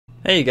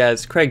Hey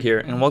guys, Craig here,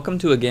 and welcome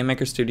to a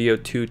GameMaker Studio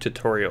 2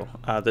 tutorial.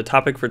 The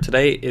topic for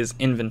today is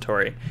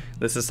inventory.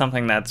 This is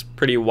something that's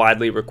pretty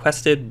widely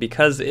requested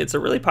because it's a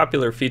really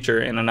popular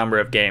feature in a number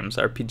of games.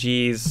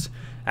 RPGs,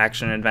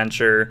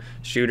 action-adventure,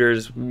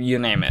 shooters, you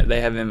name it,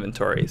 they have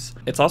inventories.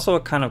 It's also a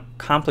kind of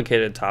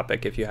complicated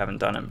topic if you haven't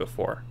done it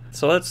before.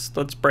 So let's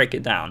break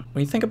it down.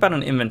 When you think about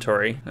an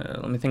inventory,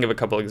 let me think of a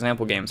couple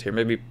example games here,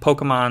 maybe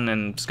Pokemon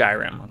and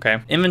Skyrim,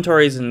 okay?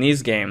 Inventories in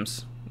these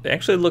games, they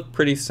actually look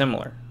pretty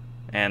similar.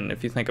 And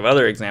if you think of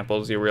other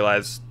examples, you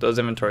realize those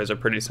inventories are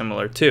pretty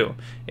similar too.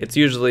 It's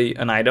usually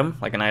an item,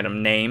 like an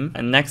item name,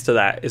 and next to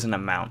that is an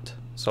amount.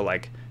 So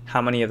like,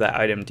 how many of that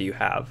item do you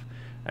have?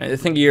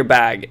 Think of your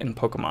bag in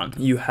Pokemon.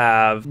 You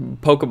have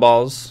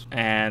Pokeballs,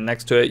 and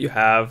next to it you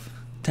have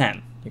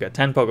 10. You got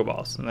 10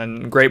 Pokeballs, and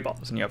then Great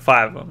Balls, and you have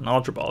 5 of them, and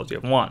Ultra Balls, you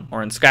have 1.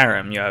 Or in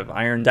Skyrim, you have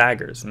Iron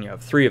Daggers, and you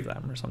have 3 of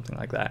them, or something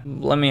like that.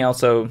 Let me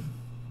also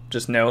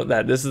just note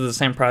that this is the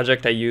same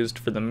project I used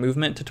for the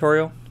movement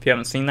tutorial. If you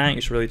haven't seen that, you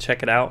should really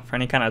check it out. For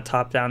any kind of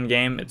top-down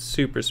game, it's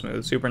super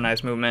smooth, super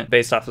nice movement,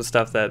 based off the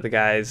stuff that the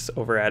guys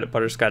over at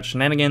Butterscotch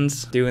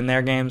Shenanigans do in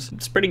their games.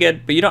 It's pretty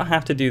good, but you don't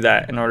have to do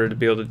that in order to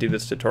be able to do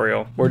this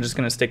tutorial. We're just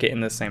going to stick it in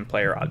the same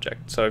player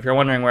object. So if you're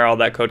wondering where all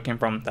that code came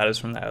from, that is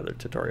from that other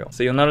tutorial.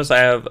 So you'll notice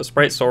I have a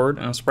sprite sword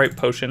and a sprite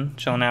potion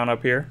chilling out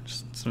up here.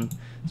 Just some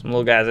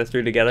little guys I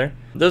threw together.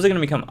 Those are going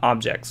to become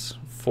objects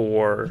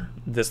for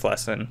this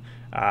lesson.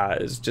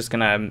 Is just going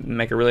to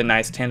make a really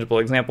nice tangible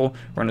example.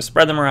 We're going to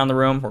spread them around the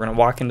room, we're going to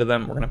walk into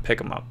them, we're going to pick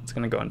them up. It's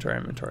going to go into our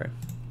inventory.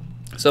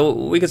 So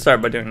we could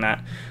start by doing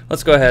that.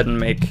 Let's go ahead and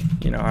make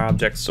our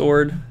object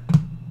sword.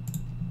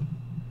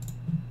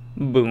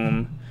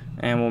 Boom.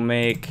 And we'll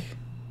make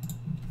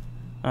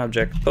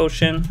object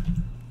potion.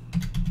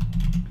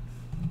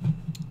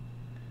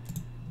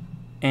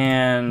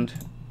 And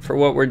for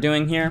what we're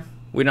doing here,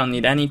 we don't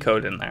need any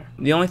code in there.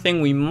 The only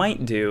thing we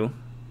might do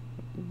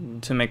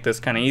to make this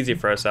kind of easy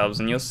for ourselves,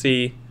 and you'll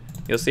see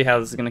how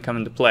this is going to come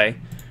into play,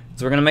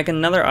 is we're going to make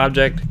another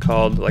object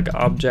called like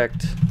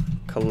object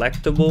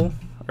collectible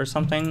or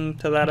something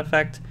to that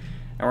effect,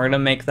 and we're going to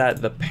make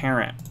that the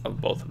parent of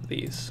both of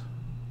these.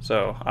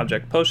 So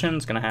object potion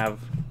is going to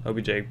have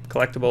obj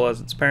collectible as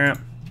its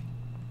parent,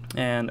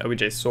 and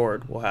obj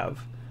sword will have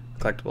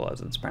collectible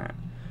as its parent.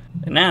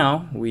 And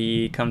now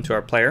we come to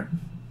our player.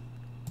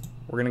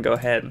 We're going to go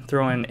ahead and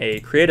throw in a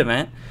create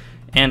event.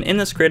 And in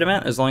this create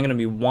event, there's only going to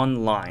be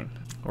one line.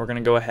 We're going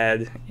to go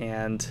ahead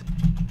and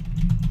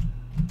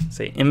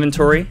say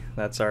inventory.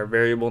 That's our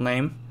variable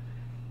name.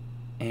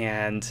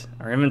 And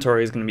our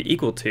inventory is going to be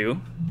equal to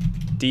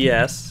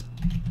ds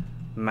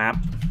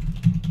map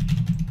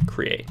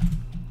create.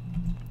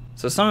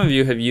 So some of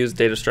you have used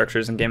data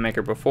structures in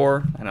GameMaker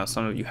before. I know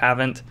some of you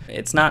haven't.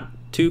 It's not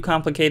too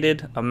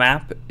complicated. A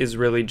map is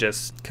really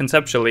just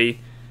conceptually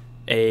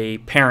a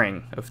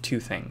pairing of two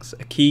things,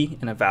 a key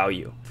and a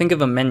value. Think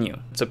of a menu.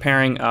 It's a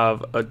pairing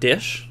of a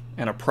dish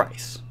and a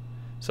price.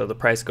 So the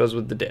price goes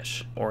with the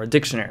dish. Or a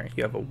dictionary.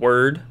 You have a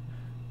word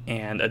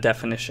and a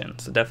definition.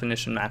 So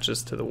definition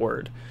matches to the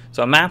word.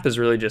 So a map is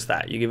really just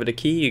that. You give it a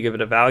key, you give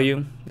it a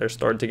value, they're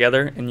stored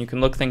together, and you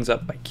can look things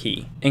up by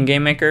key. In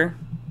GameMaker,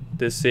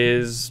 this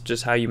is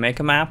just how you make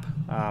a map,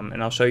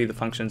 and I'll show you the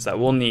functions that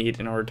we'll need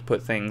in order to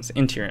put things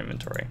into your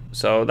inventory.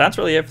 So that's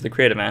really it for the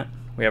create event.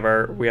 We have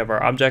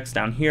our objects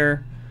down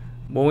here.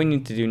 What we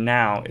need to do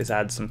now is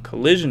add some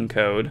collision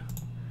code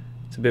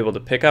to be able to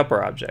pick up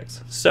our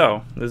objects.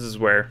 So this is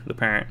where the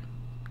parent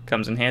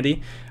comes in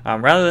handy.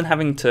 Rather than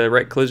having to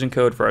write collision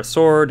code for our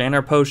sword and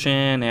our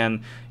potion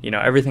and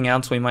everything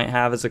else we might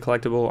have as a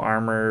collectible,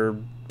 armor,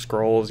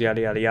 scrolls,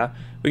 yada yada yada,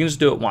 we can just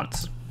do it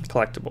once,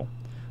 collectible.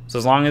 So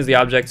as long as the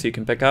objects you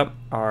can pick up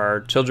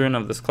are children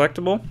of this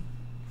collectible,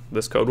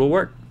 this code will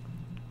work.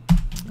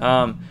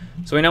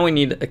 So we know we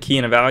need a key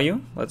and a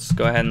value. Let's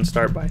go ahead and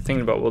start by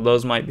thinking about what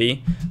those might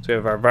be. So we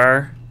have our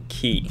var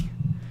key.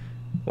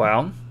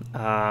 Well,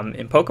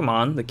 in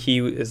Pokemon, the key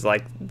is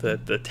like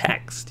the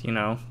text,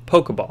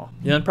 Pokeball.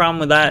 The only problem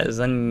with that is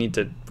then you need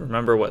to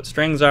remember what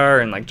strings are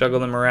and like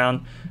juggle them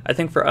around. I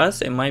think for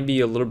us, it might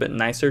be a little bit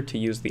nicer to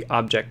use the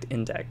object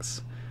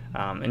index.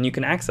 And you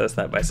can access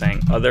that by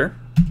saying other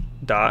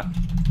dot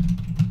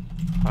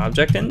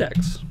object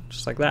index,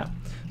 just like that.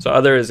 So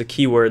other is a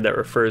keyword that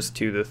refers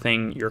to the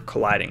thing you're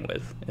colliding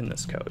with in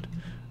this code.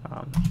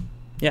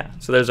 Yeah,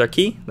 so there's our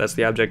key. That's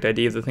the object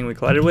ID of the thing we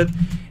collided with.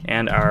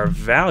 And our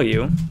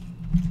value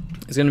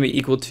is going to be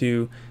equal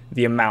to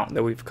the amount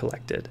that we've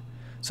collected.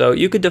 So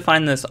you could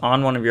define this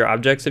on one of your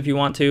objects if you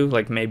want to,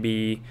 like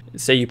maybe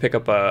say you pick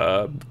up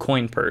a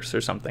coin purse or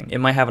something. It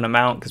might have an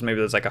amount because maybe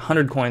there's like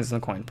 100 coins in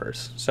the coin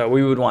purse. So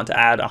we would want to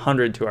add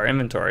 100 to our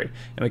inventory,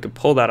 and we could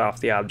pull that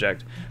off the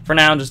object. For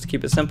now, just to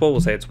keep it simple,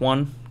 we'll say it's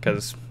 1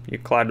 because you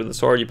collided with the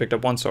sword, you picked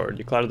up 1 sword.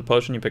 You collided with the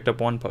potion, you picked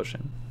up 1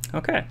 potion.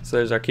 Okay, so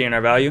there's our key and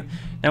our value.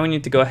 Now we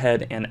need to go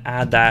ahead and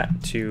add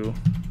that to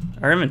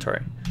our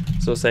inventory.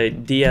 So we'll say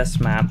ds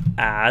map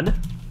add.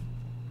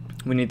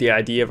 We need the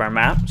ID of our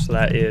map, so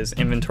that is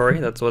inventory.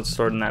 That's what's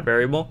stored in that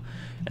variable.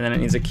 And then it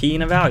needs a key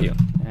and a value.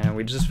 And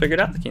we just figured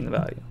out the key and the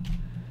value.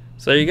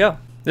 So there you go.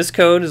 This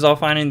code is all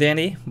fine and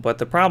dandy, but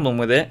the problem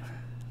with it,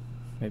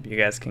 maybe you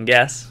guys can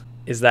guess,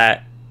 is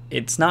that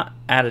it's not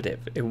additive.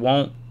 It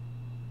won't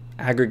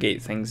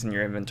aggregate things in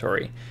your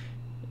inventory.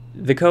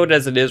 The code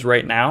as it is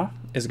right now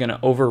is going to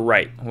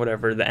overwrite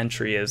whatever the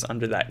entry is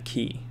under that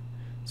key.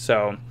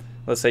 So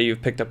let's say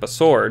you've picked up a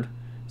sword,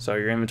 so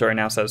your inventory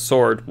now says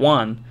sword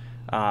 1.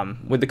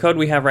 With the code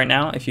we have right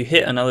now, if you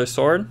hit another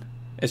sword,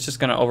 it's just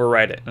going to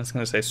overwrite it. It's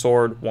going to say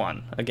sword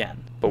 1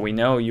 again. But we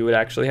know you would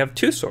actually have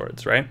 2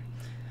 swords, right?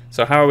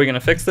 So how are we going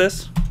to fix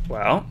this?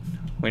 Well,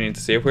 we need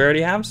to see if we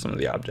already have some of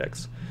the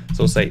objects.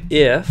 So we'll say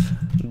if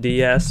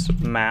ds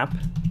map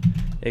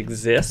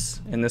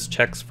exists, and this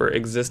checks for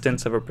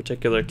existence of a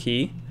particular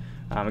key.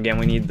 Again,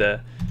 we need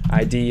the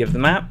ID of the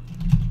map,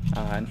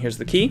 and here's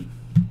the key.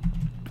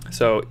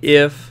 So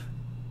if,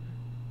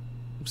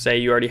 say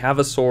you already have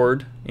a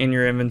sword in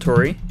your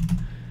inventory,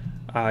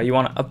 you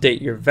want to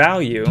update your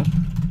value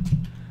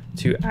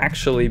to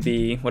actually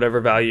be whatever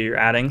value you're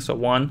adding, so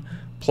 1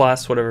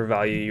 plus whatever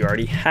value you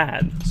already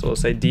had. So we'll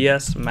say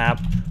ds map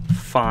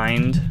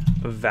find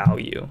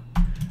value.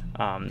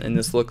 And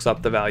this looks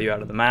up the value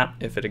out of the map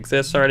if it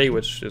exists already,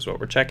 which is what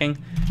we're checking.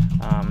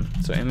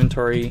 So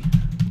inventory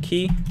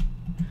key,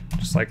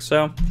 just like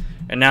so.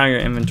 And now your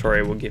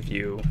inventory will give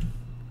you,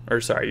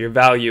 or sorry, your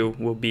value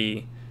will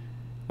be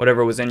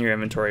whatever was in your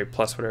inventory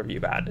plus whatever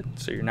you've added.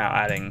 So you're now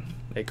adding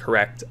a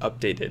correct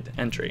updated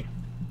entry.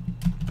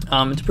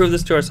 To prove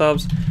this to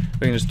ourselves,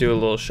 we can just do a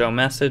little show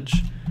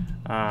message,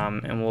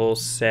 and we'll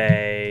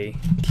say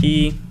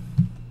key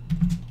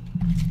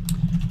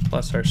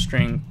plus our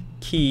string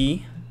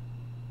key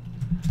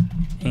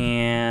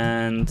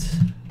and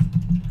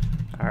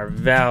our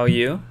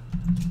value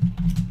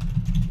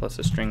plus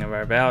a string of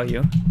our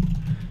value,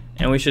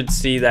 and we should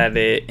see that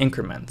it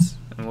increments.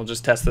 And we'll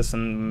just test this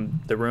in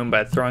the room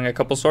by throwing a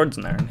couple swords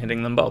in there and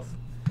hitting them both.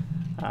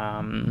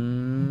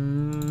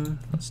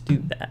 Let's do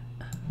that.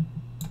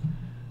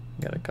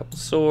 Got a couple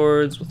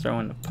swords, we'll throw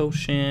in a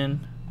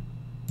potion,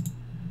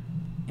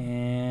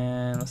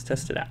 and let's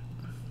test it out.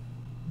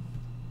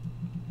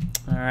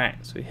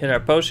 Alright, so we hit our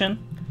potion,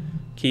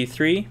 key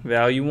 3,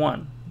 value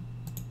 1,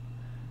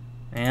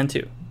 and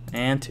 2,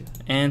 and 2,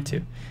 and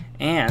 2.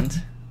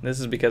 And this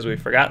is because we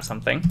forgot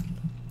something.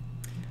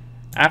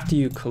 After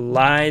you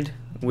collide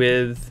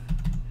with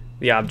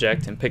the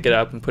object and pick it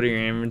up and put it in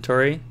your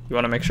inventory, you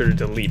want to make sure to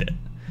delete it.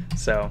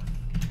 So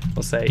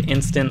we'll say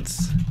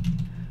instance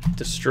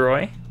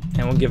destroy,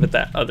 and we'll give it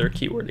that other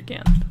keyword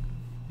again.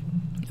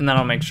 And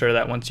that'll make sure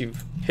that once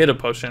you've hit a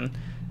potion,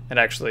 it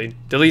actually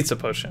deletes a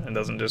potion and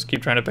doesn't just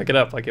keep trying to pick it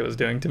up like it was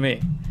doing to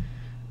me.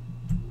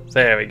 So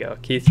there we go,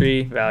 key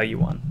 3, value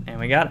 1, and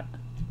we got it.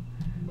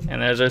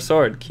 And there's our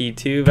sword, key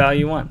 2,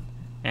 value 1.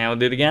 And we'll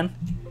do it again,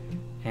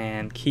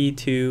 and key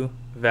 2,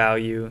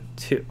 value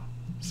 2.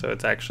 So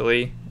it's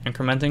actually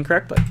incrementing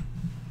correctly.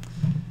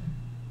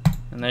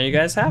 And there you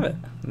guys have it.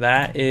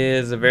 That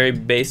is a very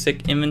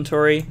basic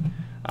inventory.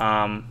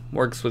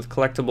 Works with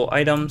collectible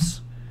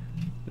items.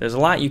 There's a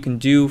lot you can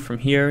do from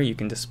here. You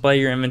can display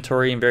your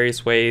inventory in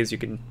various ways. You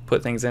can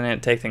put things in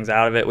it, take things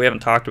out of it. We haven't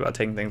talked about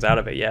taking things out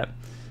of it yet.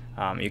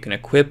 You can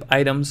equip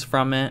items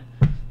from it.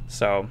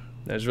 So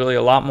there's really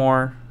a lot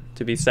more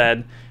to be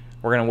said.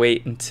 We're going to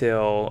wait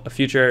until a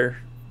future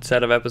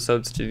set of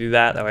episodes to do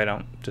that. That way I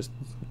don't just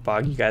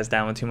bog you guys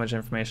down with too much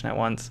information at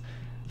once.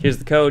 Here's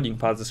the code. You can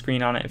pause the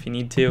screen on it if you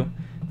need to.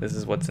 This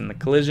is what's in the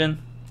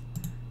collision.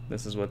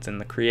 This is what's in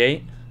the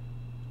create.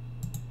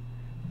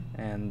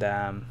 And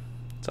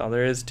that's all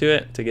there is to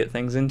it to get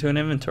things into an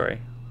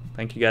inventory.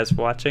 Thank you guys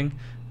for watching,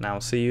 and I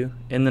will see you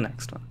in the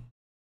next one.